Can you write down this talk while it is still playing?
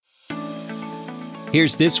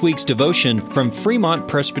Here's this week's devotion from Fremont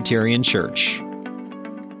Presbyterian Church.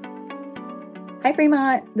 Hi,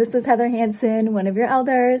 Fremont. This is Heather Hansen, one of your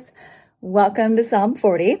elders. Welcome to Psalm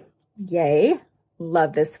 40. Yay.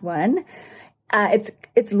 Love this one.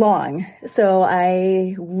 It's long, so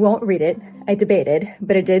I won't read it. I debated,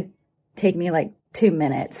 but it did take me like 2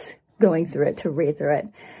 minutes going through it to read through it.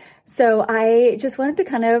 So I just wanted to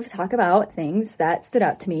kind of talk about things that stood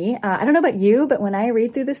out to me. I don't know about you, but when I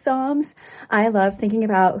read through the Psalms, I love thinking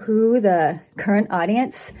about who the current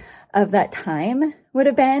audience of that time would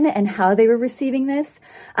have been and how they were receiving this,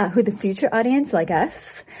 who the future audience like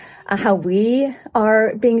us, how we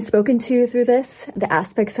are being spoken to through this, the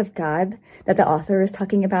aspects of God that the author is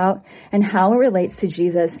talking about, and how it relates to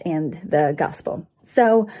Jesus and the gospel.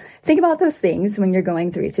 So think about those things when you're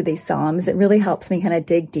going through each of these Psalms. It really helps me kind of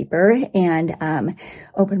dig deeper and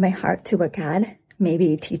open my heart to what God may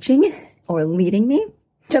be teaching or leading me.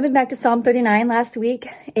 Jumping back to Psalm 39 last week,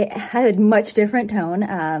 it had a much different tone.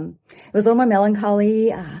 It was a little more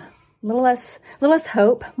melancholy, a little less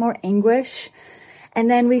hope, more anguish. And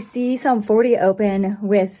then we see Psalm 40 open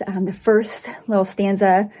with the first little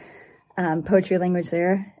stanza, poetry language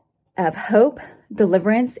there, of hope,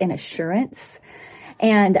 deliverance, and assurance.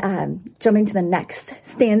 And jumping to the next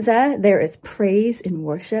stanza, there is praise and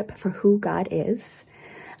worship for who God is.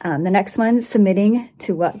 The next one, submitting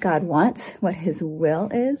to what God wants, what his will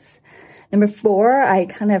is. Number 4, I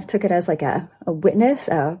kind of took it as like a witness,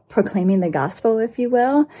 proclaiming the gospel, if you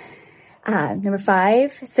will. Number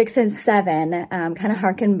 5, 6, and 7 kind of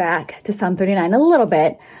harken back to Psalm 39 a little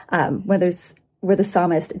bit, where the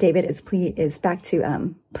psalmist David is back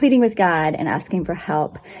to pleading with God and asking for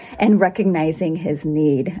help and recognizing his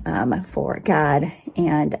need for God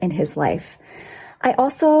and in his life. I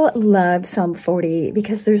also loved Psalm 40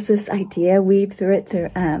 because there's this idea weaved through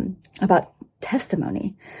it about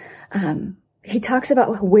testimony. He talks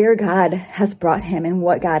about where God has brought him and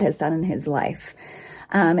what God has done in his life.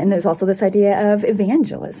 And there's also this idea of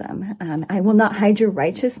evangelism. I will not hide your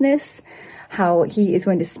righteousness, how he is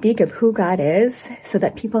going to speak of who God is so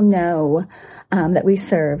that people know that we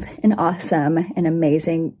serve an awesome and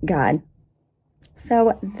amazing God.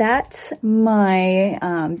 So that's my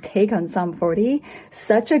take on Psalm 40.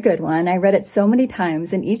 Such a good one. I read it so many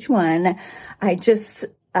times, and each one I just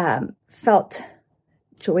felt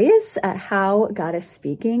joyous at how God is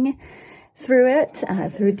speaking through it,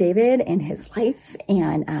 through David and his life,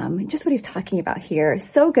 and just what he's talking about here.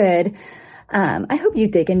 So good. I hope you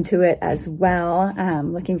dig into it as well.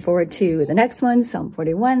 Looking forward to the next one, Psalm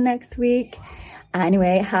 41 next week.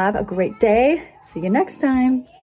 Anyway, have a great day. See you next time.